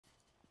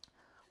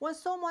When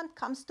someone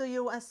comes to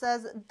you and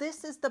says,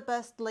 this is the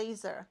best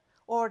laser,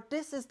 or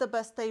this is the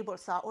best table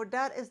saw, or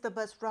that is the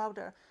best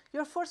router,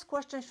 your first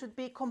question should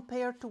be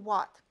compared to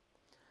what?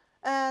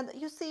 And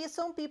you see,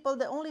 some people,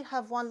 they only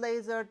have one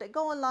laser, they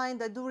go online,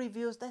 they do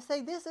reviews, they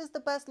say this is the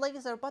best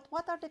laser, but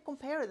what are they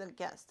comparing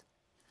against?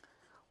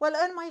 Well,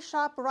 in my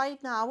shop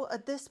right now,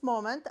 at this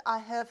moment, I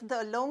have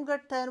the longer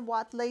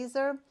 10-watt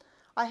laser,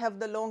 I have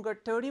the longer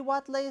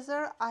 30-watt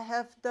laser, I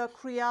have the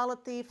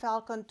Creality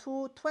Falcon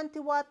 2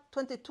 20-watt,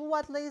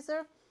 22-watt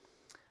laser,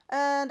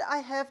 and I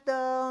have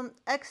the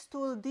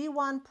Xtool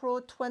D1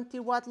 Pro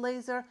 20-watt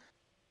laser.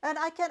 And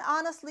I can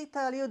honestly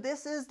tell you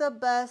this is the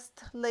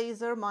best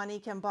laser money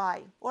can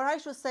buy. Or I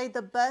should say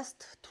the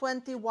best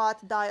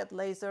 20-watt diode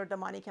laser the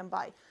money can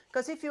buy.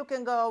 Because if you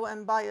can go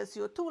and buy a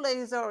CO2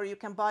 laser, or you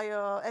can buy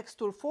a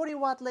Xtool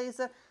 40-watt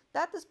laser,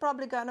 that is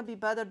probably going to be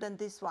better than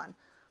this one.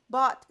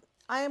 But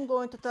I am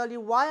going to tell you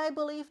why I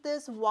believe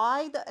this,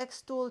 why the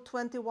Xtool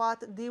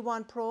 20-watt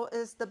D1 Pro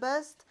is the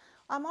best.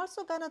 I'm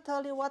also going to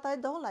tell you what I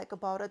don't like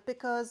about it,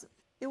 because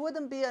it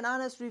wouldn't be an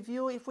honest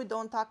review if we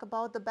don't talk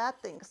about the bad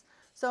things.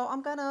 So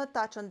I'm gonna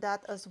touch on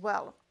that as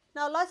well.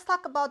 Now let's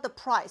talk about the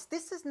price.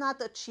 This is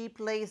not a cheap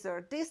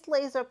laser. This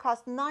laser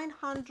costs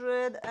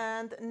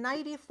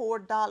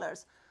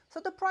 $994.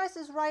 So the price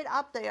is right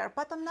up there,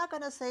 but I'm not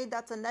gonna say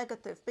that's a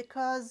negative,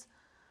 because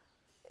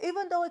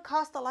even though it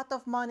costs a lot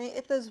of money,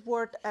 it is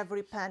worth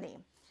every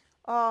penny.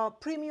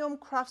 Premium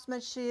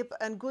craftsmanship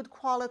and good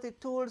quality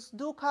tools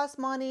do cost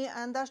money,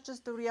 and that's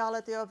just the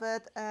reality of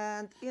it.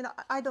 And you know,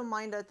 I don't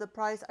mind at the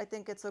price. I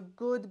think it's a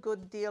good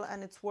deal,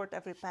 and it's worth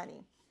every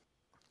penny.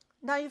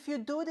 Now, if you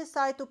do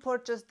decide to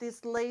purchase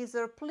this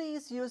laser,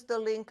 please use the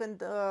link in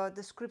the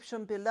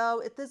description below.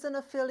 It is an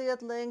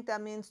affiliate link.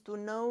 That means to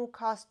no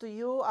cost to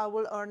you. I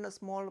will earn a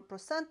small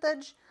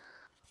percentage.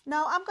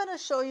 Now, I'm going to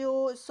show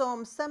you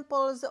some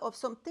samples of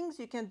some things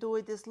you can do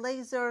with this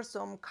laser,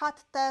 some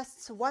cut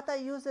tests, what I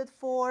use it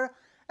for,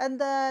 and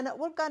then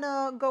we're going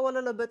to go a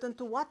little bit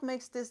into what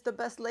makes this the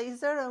best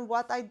laser and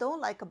what I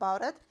don't like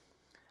about it.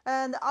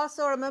 And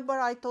also remember,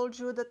 I told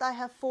you that I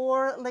have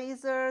 4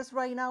 lasers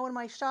right now in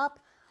my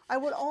shop. I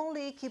will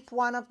only keep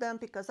one of them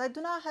because I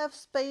do not have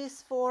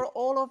space for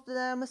all of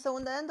them. So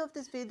in the end of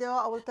this video,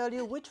 I will tell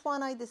you which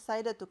one I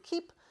decided to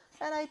keep.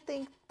 And I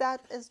think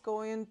that is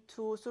going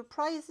to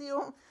surprise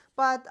you.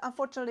 But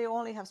unfortunately, I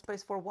only have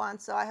space for one,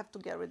 so I have to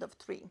get rid of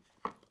 3.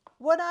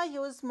 When I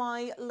use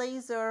my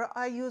laser,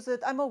 I use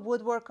it, I'm a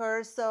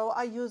woodworker, so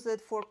I use it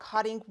for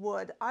cutting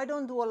wood. I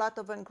don't do a lot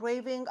of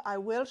engraving. I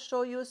will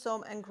show you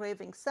some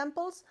engraving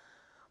samples,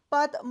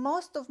 but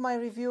most of my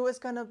review is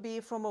going to be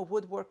from a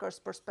woodworker's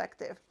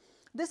perspective.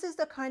 This is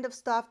the kind of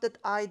stuff that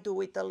I do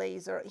with the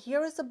laser.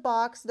 Here is a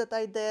box that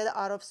I did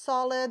out of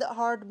solid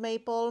hard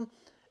maple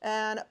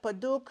and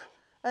Paduk.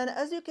 And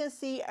as you can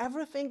see,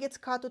 everything gets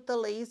cut with the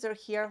laser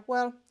here.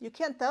 Well, you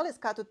can't tell it's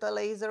cut with the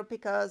laser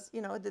because,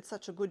 you know, it did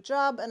such a good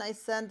job and I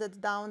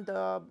sanded down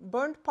the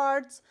burnt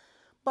parts.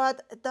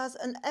 But it does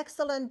an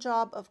excellent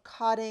job of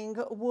cutting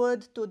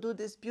wood to do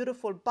these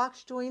beautiful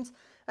box joints.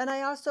 And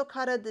I also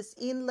cut this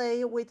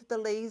inlay with the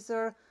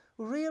laser.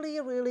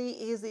 Really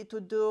easy to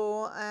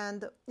do.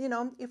 And you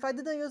know, if I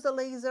didn't use a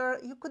laser,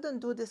 you couldn't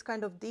do this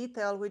kind of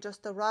detail with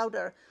just a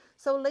router.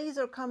 So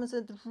laser comes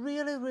in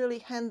really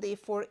handy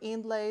for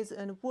inlays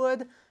and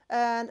wood,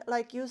 and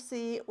like you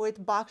see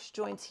with box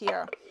joints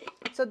here.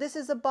 So this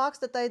is a box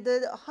that I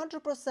did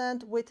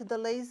 100% with the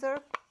laser.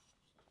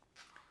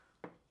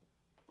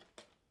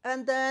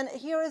 And then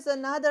here is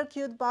another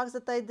cute box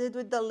that I did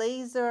with the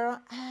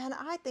laser, and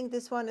I think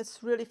this one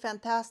is really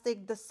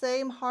fantastic. The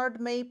same hard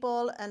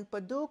maple and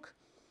Paduk.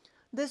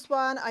 This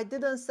one I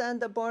didn't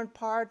sand the burnt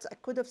parts. I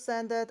could have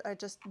sanded it, I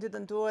just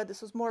didn't do it.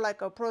 This was more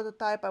like a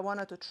prototype. I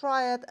wanted to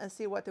try it and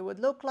see what it would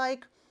look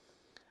like.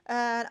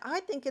 And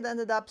I think it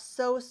ended up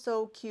so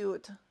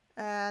cute.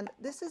 And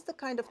this is the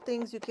kind of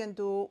things you can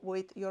do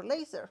with your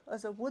laser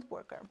as a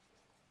woodworker.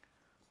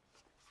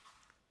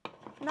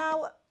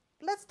 Now,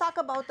 let's talk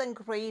about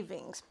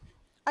engravings.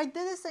 I did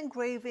this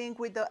engraving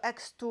with the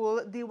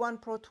Xtool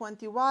D1 Pro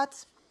 20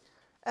 watts.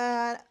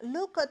 And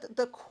look at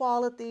the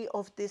quality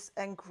of this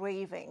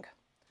engraving.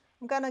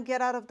 I'm gonna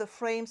get out of the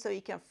frame so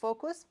you can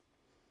focus.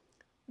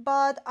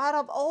 But out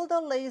of all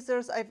the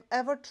lasers I've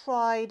ever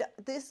tried,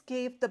 this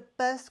gave the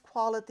best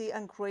quality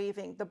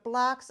engraving. The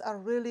blacks are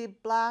really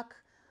black.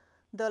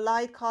 The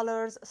light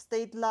colors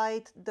stayed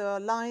light. The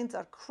lines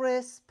are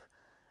crisp.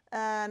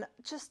 And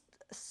just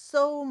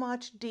so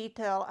much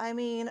detail. I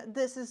mean,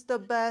 this is the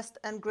best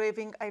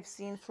engraving I've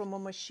seen from a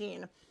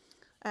machine.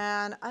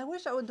 And I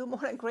wish I would do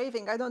more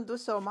engraving. I don't do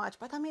so much,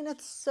 but I mean,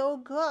 it's so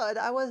good.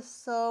 I was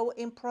so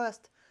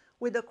impressed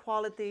with the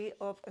quality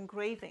of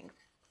engraving.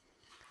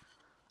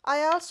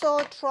 I also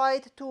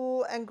tried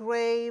to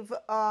engrave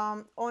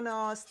on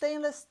a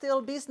stainless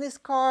steel business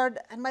card,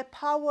 and my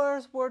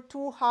powers were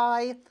too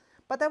high,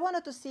 but I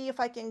wanted to see if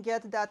I can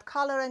get that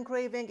color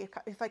engraving,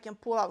 if I can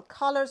pull out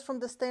colors from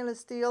the stainless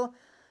steel.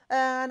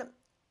 And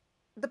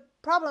the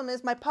problem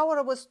is my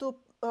power was too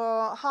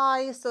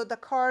high, so the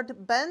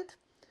card bent.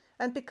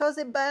 And because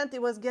it bent,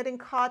 it was getting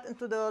caught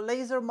into the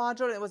laser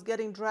module. It was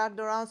getting dragged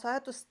around, so I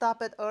had to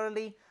stop it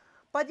early.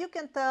 But you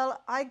can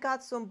tell I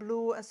got some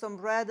blue and some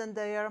red in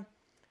there.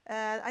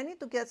 And I need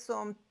to get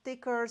some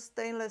thicker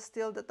stainless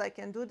steel that I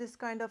can do this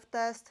kind of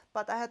test.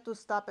 But I had to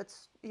stop it,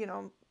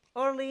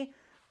 early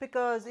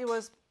because it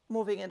was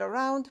moving it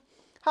around.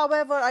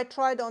 However, I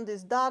tried on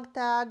this dog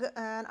tag,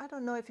 and I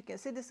don't know if you can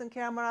see this in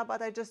camera,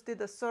 but I just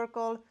did a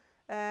circle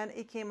and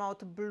it came out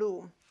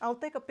blue. I'll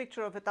take a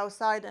picture of it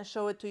outside and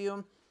show it to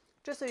you,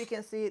 just so you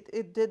can see it,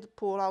 it did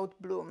pull out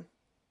blue.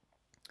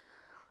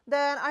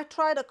 Then I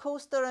tried a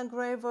coaster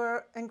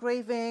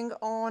engraving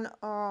on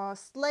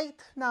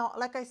slate. Now,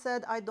 like I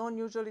said, I don't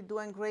usually do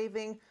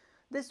engraving.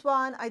 This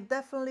one, I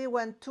definitely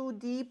went too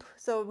deep,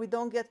 so we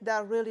don't get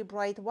that really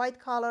bright white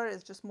color.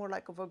 It's just more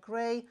like of a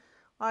gray.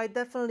 I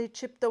definitely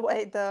chipped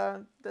away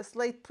the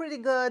slate pretty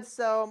good,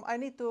 so I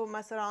need to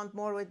mess around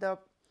more with the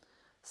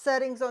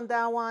settings on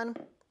that one.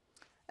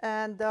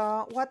 And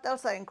what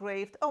else I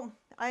engraved? Oh,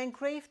 I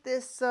engraved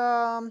this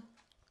powder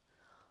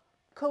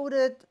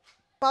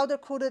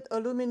coated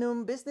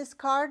aluminum business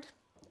card,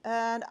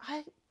 and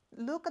I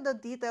look at the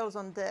details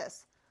on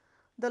this.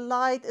 The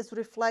light is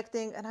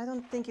reflecting, and I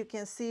don't think you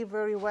can see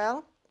very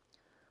well,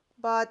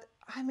 but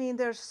I mean,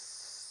 there's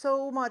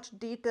so much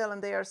detail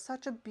and they are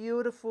such a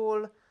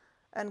beautiful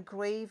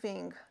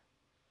engraving.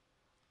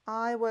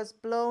 I was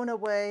blown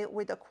away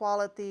with the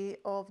quality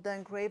of the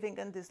engraving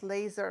and this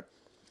laser.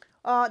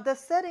 The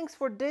settings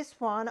for this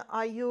one,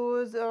 I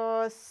use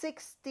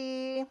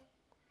 60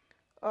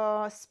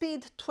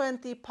 speed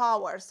 20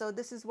 power. So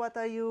this is what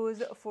I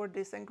use for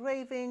this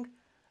engraving,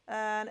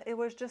 and it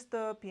was just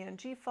a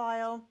PNG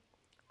file.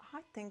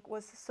 I think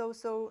was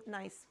so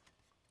nice.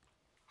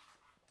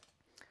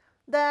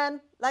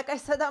 Then, like I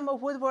said, I'm a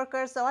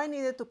woodworker, so I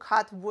needed to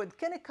cut wood.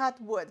 Can I cut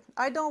wood?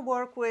 I don't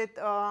work with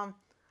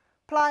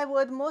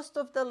plywood. Most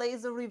of the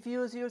laser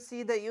reviews you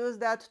see, they use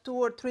that 2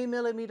 or 3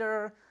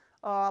 millimeter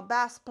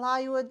bass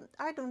plywood.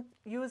 I don't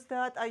use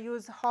that. I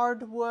use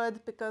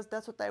hardwood because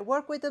that's what I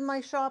work with in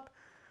my shop.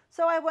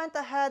 So I went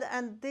ahead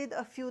and did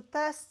a few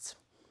tests.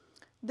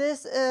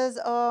 This is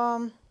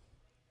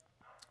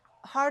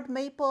hard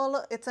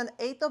maple. It's an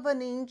 1/8 of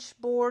an inch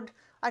board.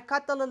 I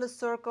cut a little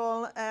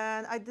circle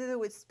and I did it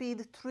with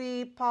speed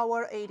 3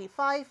 power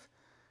 85,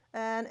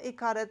 and it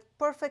cut it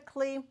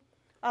perfectly.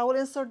 I will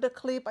insert the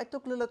clip. I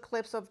took little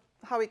clips of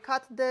how we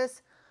cut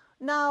this.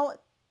 Now,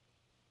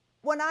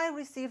 when I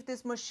received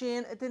this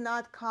machine, it did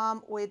not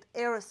come with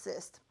air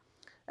assist,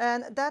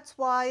 and that's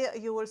why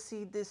you will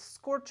see these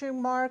scorching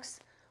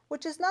marks,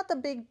 which is not a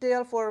big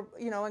deal for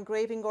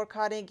engraving or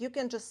cutting. You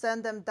can just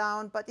sand them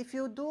down, but if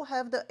you do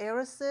have the air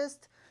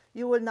assist,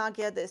 you will not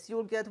get this. You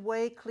will get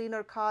way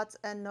cleaner cuts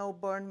and no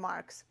burn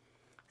marks.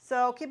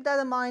 So keep that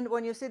in mind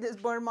when you see these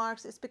burn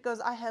marks. It's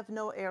because I have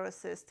no air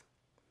assist.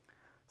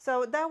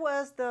 So that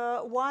was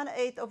the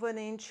 1/8 of an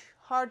inch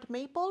hard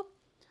maple.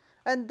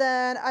 And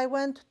then I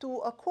went to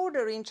a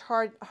 1/4 inch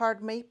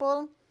hard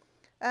maple.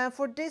 And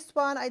for this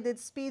one, I did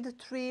speed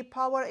 3,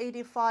 power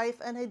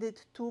 85, and I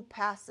did 2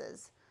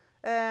 passes.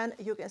 And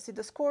you can see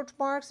the scorch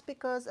marks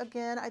because,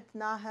 again, I did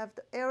not have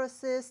the air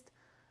assist.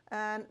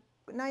 And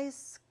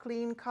nice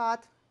clean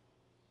cut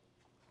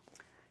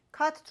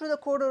through the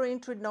 1/4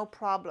 inch with no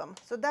problem.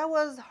 So that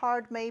was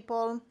hard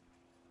maple.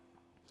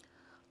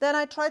 Then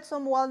I tried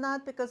some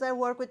walnut because I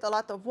work with a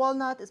lot of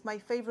walnut. It's my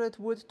favorite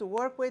wood to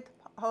work with.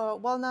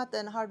 Walnut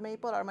and hard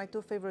maple are my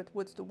 2 favorite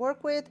woods to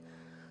work with.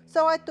 So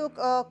I took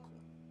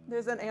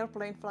there's an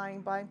airplane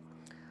flying by.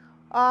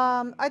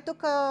 I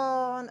took a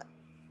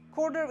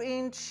 1/4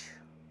 inch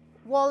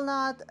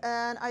walnut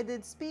and I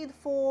did speed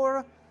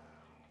 4,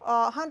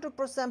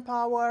 100%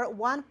 power,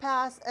 1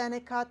 pass, and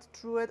it cut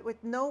through it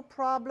with no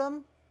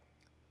problem,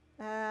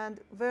 and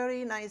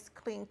very nice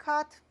clean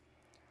cut.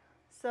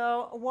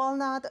 So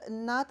walnut,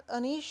 not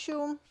an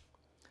issue.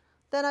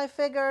 Then I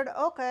figured,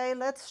 okay,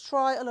 let's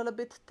try a little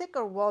bit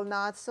thicker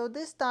walnut. So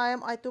this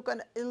time I took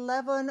an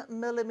 11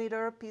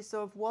 millimeter piece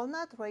of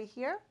walnut right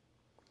here.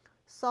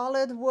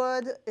 Solid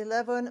wood,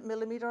 11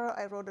 millimeter,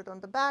 I wrote it on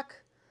the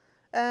back.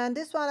 And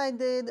this one I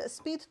did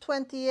speed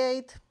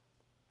 2.8,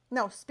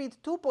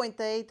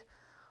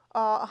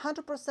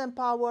 100%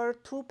 power,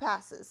 2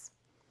 passes.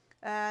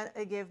 And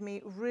it gave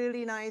me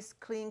really nice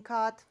clean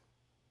cut,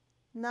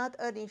 not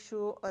an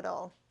issue at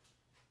all.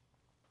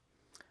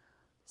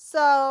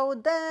 So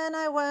then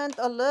I went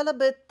a little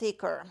bit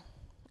thicker.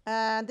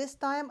 And this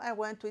time I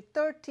went with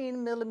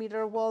 13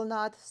 millimeter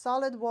walnut,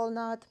 solid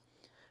walnut.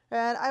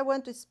 And I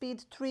went with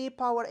speed 3,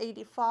 power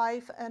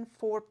 85, and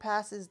 4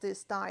 passes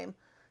this time.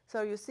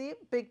 So you see,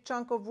 big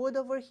chunk of wood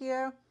over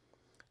here,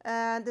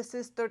 and this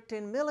is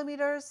 13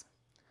 millimeters,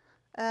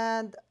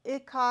 and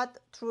it cut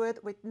through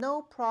it with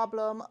no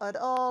problem at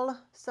all.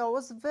 So I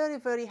was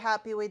very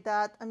happy with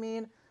that. I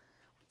mean,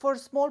 for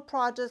small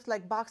projects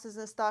like boxes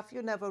and stuff,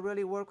 you never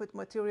really work with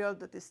material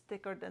that is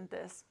thicker than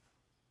this.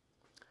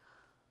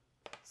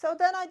 So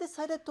then I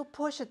decided to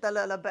push it a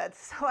little bit.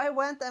 So I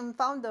went and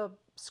found a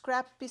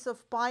scrap piece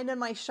of pine in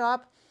my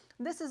shop.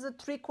 This is a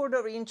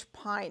 3/4 inch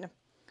pine.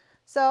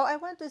 So I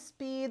went with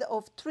speed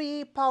of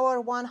 3,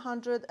 power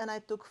 100, and I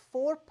took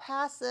 4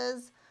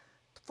 passes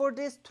for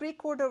this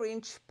 3/4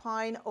 inch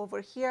pine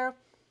over here.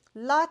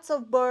 Lots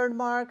of burn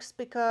marks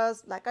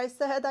because, like I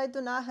said, I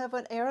do not have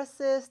an air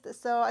assist,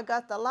 so I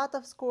got a lot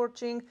of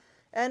scorching,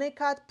 and it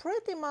cut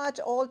pretty much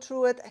all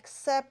through it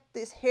except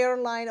this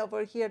hairline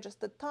over here,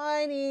 just a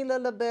tiny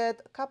little bit.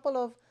 A couple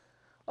of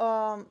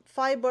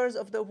fibers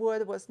of the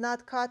wood was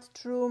not cut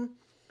through,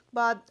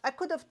 but I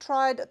could have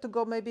tried to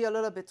go maybe a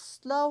little bit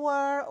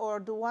slower or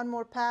do one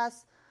more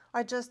pass.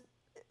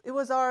 It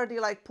was already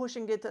like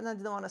pushing it, and I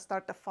didn't want to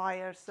start the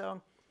fire,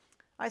 so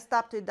I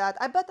stopped with that.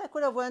 I bet I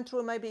could have went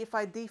through maybe if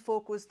I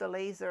defocused the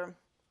laser.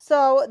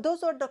 So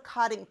those are the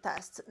cutting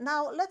tests.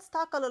 Now let's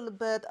talk a little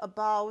bit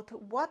about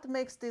what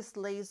makes this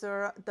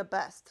laser the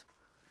best.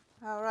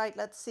 All right,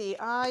 let's see.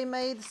 I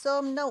made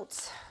some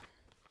notes.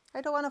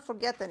 I don't want to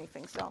forget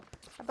anything, so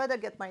I better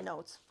get my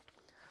notes.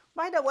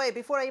 By the way,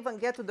 before I even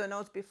get to the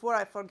notes, before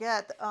I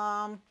forget,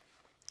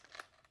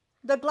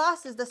 the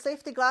glasses, the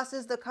safety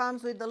glasses that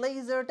comes with the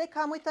laser, they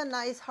come with a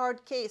nice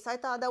hard case. I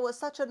thought that was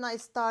such a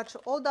nice touch.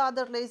 All the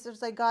other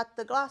lasers I got,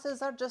 the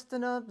glasses are just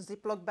in a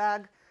Ziploc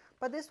bag,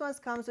 but this one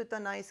comes with a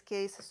nice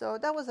case, so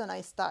that was a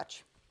nice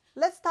touch.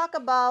 Let's talk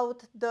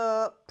about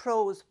the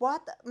pros.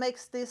 What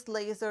makes this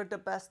laser the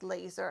best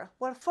laser?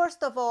 Well,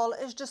 first of all,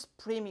 it's just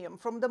premium.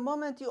 From the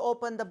moment you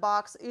open the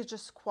box, it's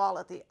just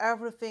quality.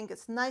 Everything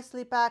is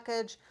nicely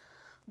packaged.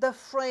 The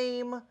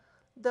frame,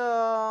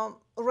 the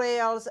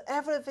rails,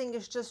 everything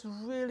is just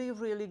really,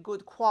 really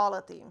good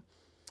quality.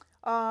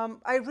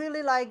 I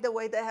really like the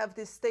way they have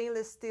these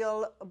stainless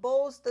steel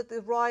balls that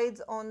it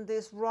rides on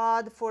this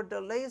rod for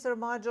the laser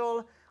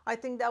module. I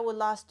think that will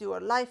last you a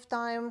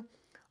lifetime.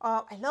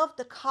 I love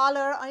the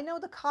color. I know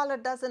the color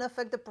doesn't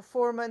affect the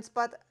performance,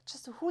 but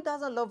just who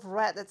doesn't love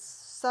red? It's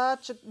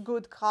such a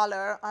good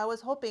color. I was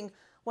hoping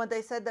when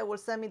they said they will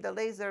send me the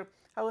laser,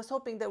 I was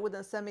hoping they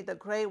wouldn't send me the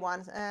gray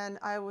ones, and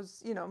I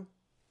was,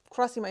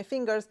 crossing my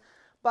fingers,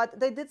 but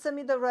they did send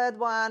me the red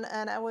one,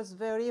 and I was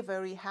very,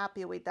 very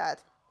happy with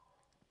that.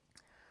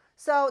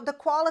 So the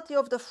quality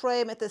of the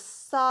frame, it is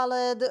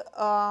solid.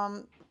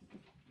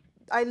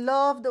 I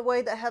love the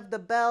way they have the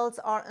belts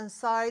are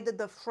inside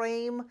the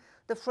frame.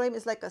 The frame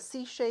is like a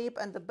C shape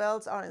and the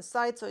belts are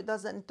inside, so it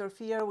doesn't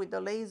interfere with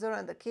the laser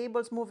and the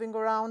cables moving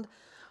around.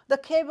 The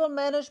cable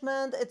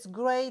management, it's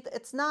great.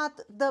 It's not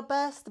the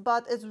best,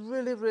 but it's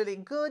really, really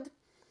good.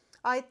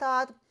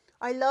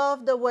 I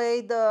love the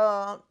way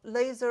the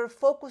laser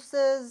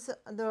focuses.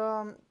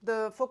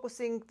 The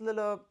focusing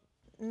little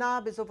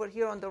knob is over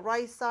here on the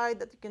right side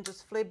that you can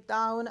just flip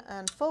down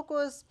and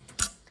focus.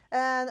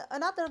 And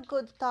another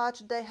good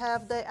touch they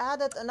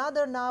added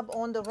another knob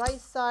on the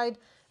right side,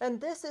 and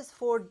this is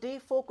for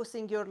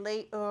defocusing your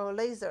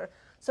laser.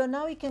 So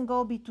now you can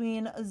go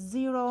between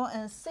 0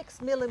 and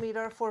 6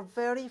 millimeter for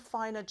very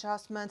fine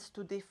adjustments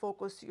to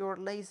defocus your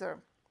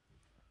laser.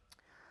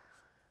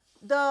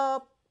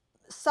 The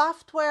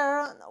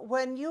software,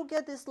 when you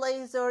get this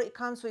laser, it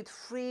comes with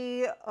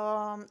free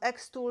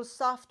Xtool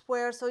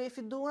software. So if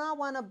you do not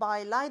want to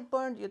buy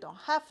Lightburn, you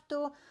don't have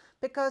to,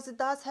 because it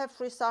does have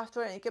free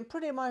software and you can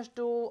pretty much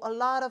do a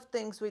lot of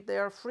things with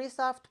their free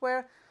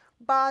software.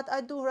 But I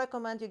do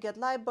recommend you get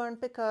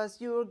Lightburn because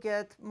you'll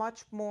get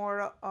much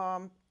more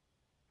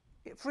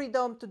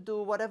freedom to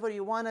do whatever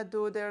you want to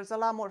do. There's a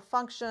lot more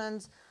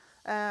functions,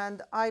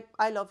 and I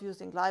love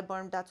using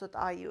Lightburn. That's what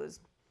I use.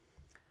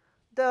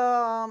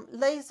 The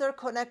laser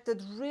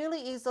connected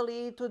really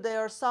easily to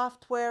their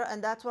software,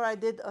 and that's where I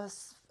did a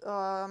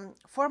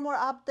firmware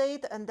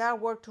update, and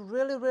that worked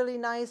really, really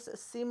nice,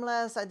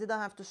 seamless. I didn't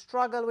have to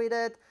struggle with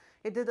it.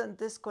 It didn't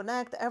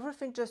disconnect.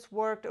 Everything just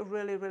worked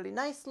really, really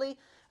nicely.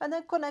 And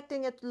then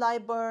connecting it to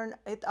Lightburn,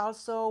 it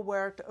also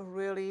worked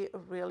really,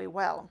 really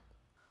well.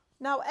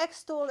 Now,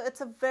 Xtool,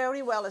 it's a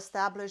very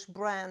well-established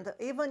brand.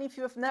 Even if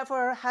you've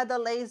never had a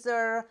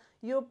laser,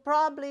 you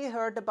probably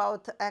heard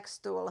about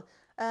Xtool.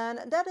 And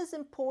that is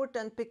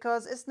important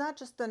because it's not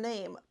just a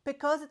name.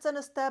 Because it's an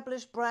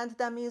established brand,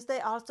 that means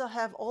they also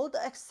have all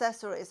the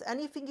accessories.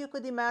 Anything you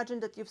could imagine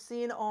that you've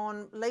seen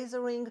on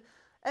lasering,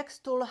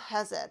 Xtool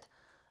has it.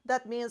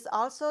 That means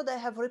also they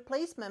have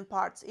replacement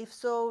parts. If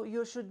so,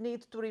 you should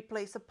need to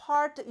replace a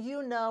part,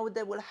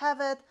 they will have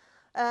it.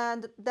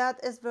 And that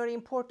is very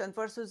important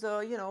versus,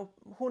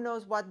 who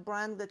knows what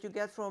brand that you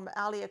get from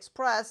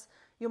AliExpress.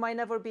 You might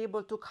never be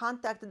able to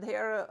contact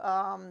their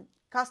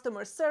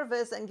customer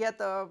service and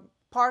get a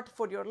part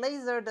for your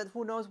laser that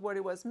who knows where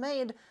it was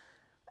made.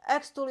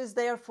 Xtool is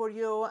there for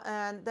you,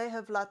 and they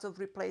have lots of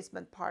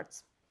replacement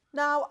parts.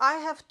 Now, I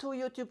have 2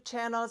 YouTube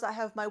channels. I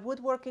have my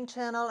woodworking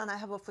channel and I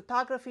have a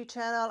photography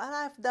channel, and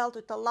I've dealt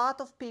with a lot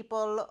of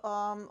people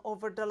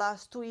over the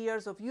last 2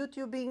 years of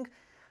YouTubing.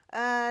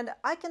 And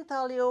I can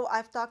tell you,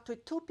 I've talked to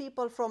 2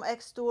 people from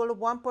Xtool.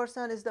 One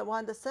person is the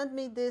one that sent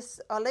me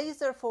this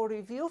laser for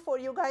review for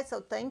you guys, so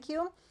thank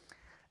you.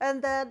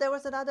 And then there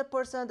was another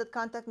person that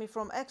contacted me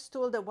from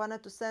Xtool that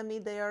wanted to send me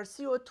their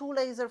CO2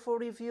 laser for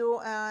review.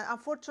 And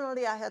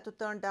unfortunately, I had to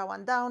turn that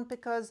one down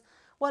because,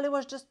 well, it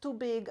was just too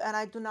big and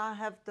I do not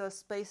have the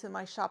space in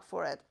my shop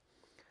for it.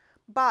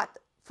 But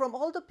from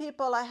all the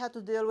people I had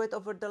to deal with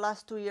over the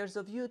last 2 years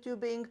of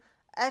YouTubing,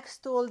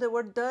 Xtool, they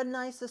were the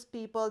nicest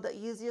people, the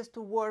easiest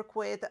to work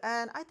with.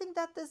 And I think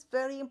that is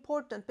very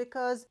important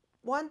because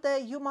one day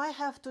you might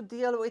have to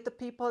deal with the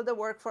people that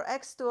work for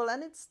Xtool,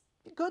 and it's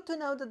good to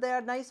know that they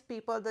are nice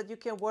people that you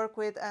can work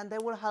with and they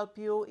will help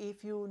you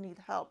if you need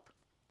help.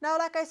 Now,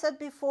 like I said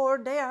before,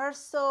 there are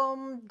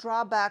some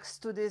drawbacks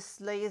to this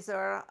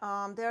laser.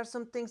 There are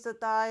some things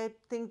that I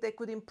think they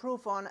could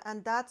improve on,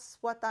 and that's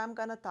what I'm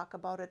gonna talk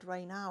about it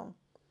right now.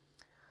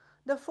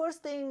 The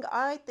first thing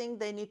I think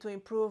they need to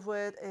improve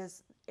with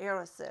is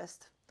air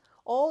assist.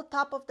 All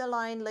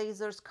top-of-the-line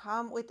lasers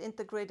come with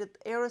integrated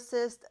air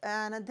assist,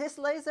 and this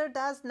laser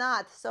does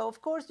not. So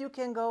of course you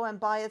can go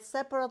and buy it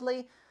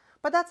separately,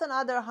 but that's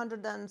another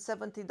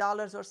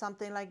 $170 or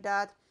something like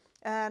that.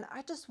 And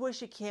I just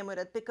wish it came with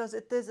it because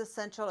it is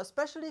essential,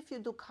 especially if you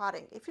do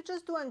cutting. If you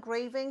just do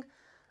engraving,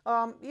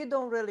 you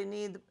don't really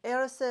need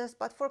air assist,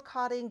 but for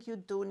cutting you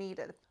do need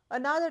it.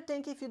 Another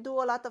thing, if you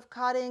do a lot of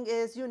cutting,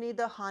 is you need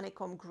a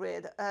honeycomb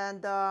grid,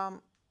 and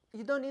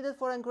you don't need it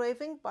for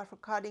engraving, but for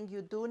cutting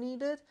you do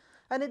need it.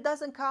 And it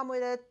doesn't come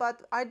with it,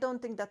 but I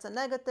don't think that's a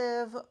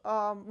negative.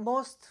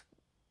 Most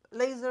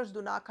lasers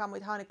do not come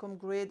with honeycomb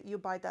grid. You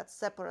buy that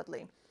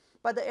separately.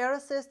 But the air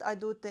assist, I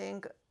do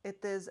think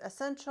it is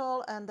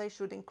essential and they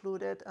should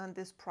include it on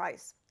this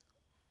price.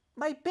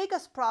 My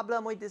biggest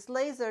problem with this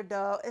laser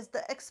though is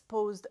the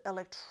exposed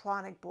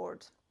electronic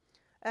board.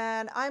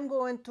 And I'm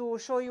going to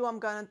show you, I'm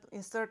going to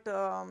insert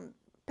a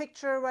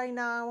picture right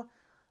now.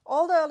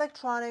 All the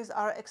electronics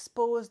are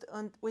exposed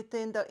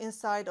within the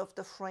inside of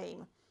the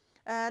frame.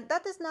 And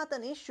that is not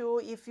an issue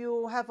if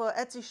you have an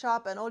Etsy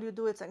shop and all you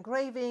do is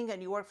engraving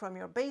and you work from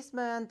your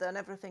basement and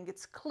everything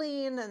is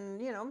clean and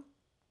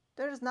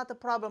there is not a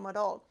problem at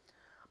all.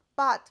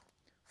 But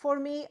for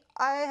me,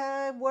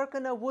 I work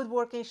in a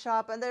woodworking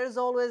shop and there's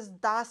always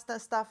dust and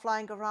stuff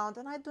flying around,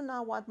 and I do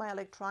not want my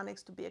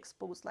electronics to be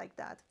exposed like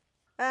that.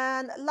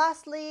 And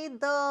lastly,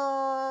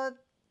 the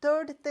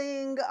third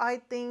thing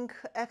I think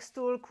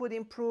Xtool could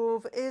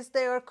improve is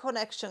their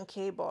connection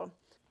cable.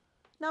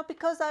 Now,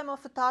 because I'm a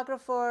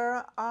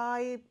photographer,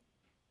 I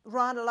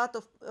run a lot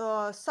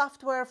of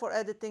software for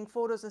editing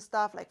photos and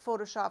stuff like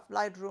Photoshop,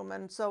 Lightroom,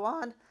 and so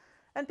on.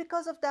 And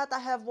because of that, I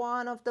have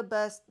one of the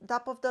best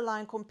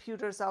top-of-the-line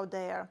computers out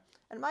there.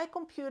 And my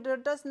computer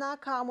does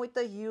not come with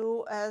a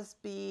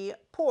USB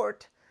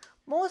port.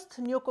 Most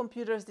new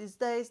computers these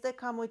days, they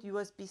come with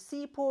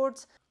USB-C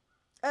ports.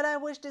 And I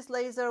wish this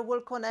laser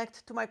will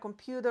connect to my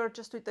computer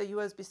just with a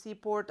USB-C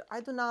port. I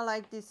do not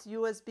like this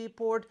USB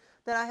port.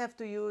 Then I have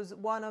to use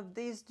one of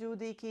these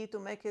Judy key to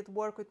make it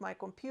work with my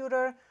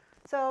computer.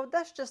 So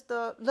that's just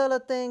a little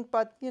thing,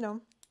 but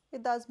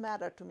it does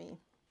matter to me.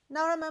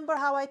 Now remember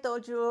how I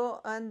told you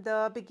in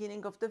the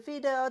beginning of the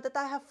video that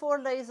I have 4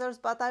 lasers,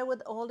 but I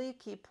would only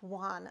keep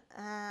one.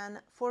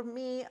 And for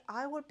me,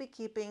 I would be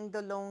keeping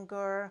the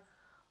longer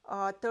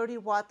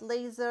 30-watt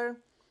laser.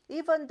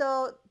 Even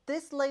though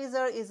this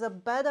laser is a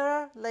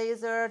better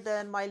laser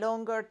than my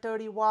longer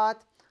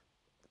 30-watt,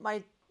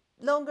 my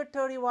longer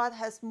 30-watt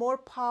has more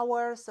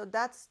power, so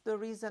that's the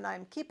reason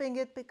I'm keeping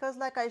it, because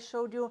like I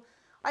showed you,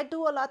 I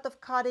do a lot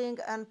of cutting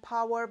and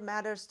power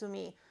matters to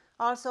me.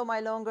 Also, my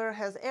longer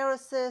has air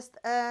assist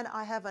and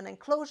I have an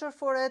enclosure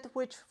for it,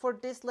 which for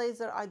this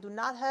laser I do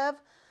not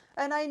have.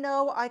 And I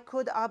know I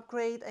could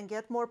upgrade and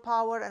get more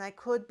power, and I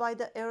could buy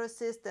the air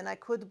assist and I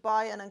could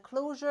buy an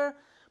enclosure.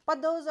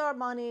 But those are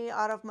money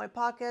out of my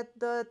pocket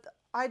that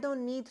I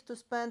don't need to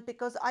spend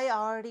because I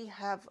already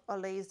have a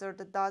laser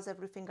that does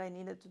everything I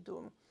needed to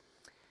do.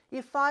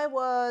 If I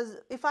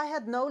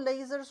had no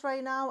lasers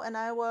right now and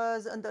I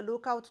was on the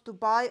lookout to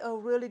buy a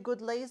really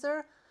good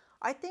laser,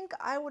 I think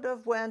I would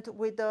have went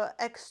with the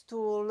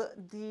Xtool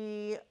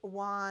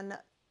D1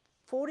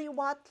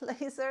 40-watt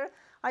laser.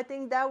 I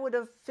think that would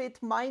have fit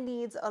my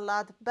needs a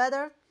lot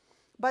better.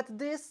 But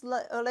this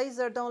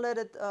laser, don't let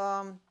it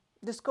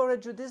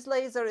discourage you. This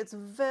laser, it's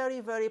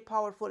very, very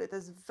powerful. It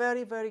is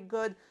very, very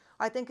good.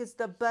 I think it's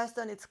the best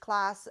in its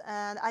class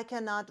and I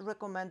cannot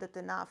recommend it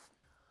enough.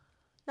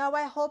 Now,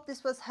 I hope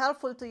this was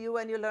helpful to you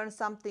and you learned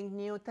something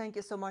new. Thank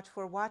you so much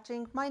for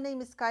watching. My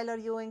name is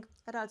Skylar Ewing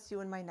and I'll see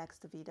you in my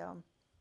next video.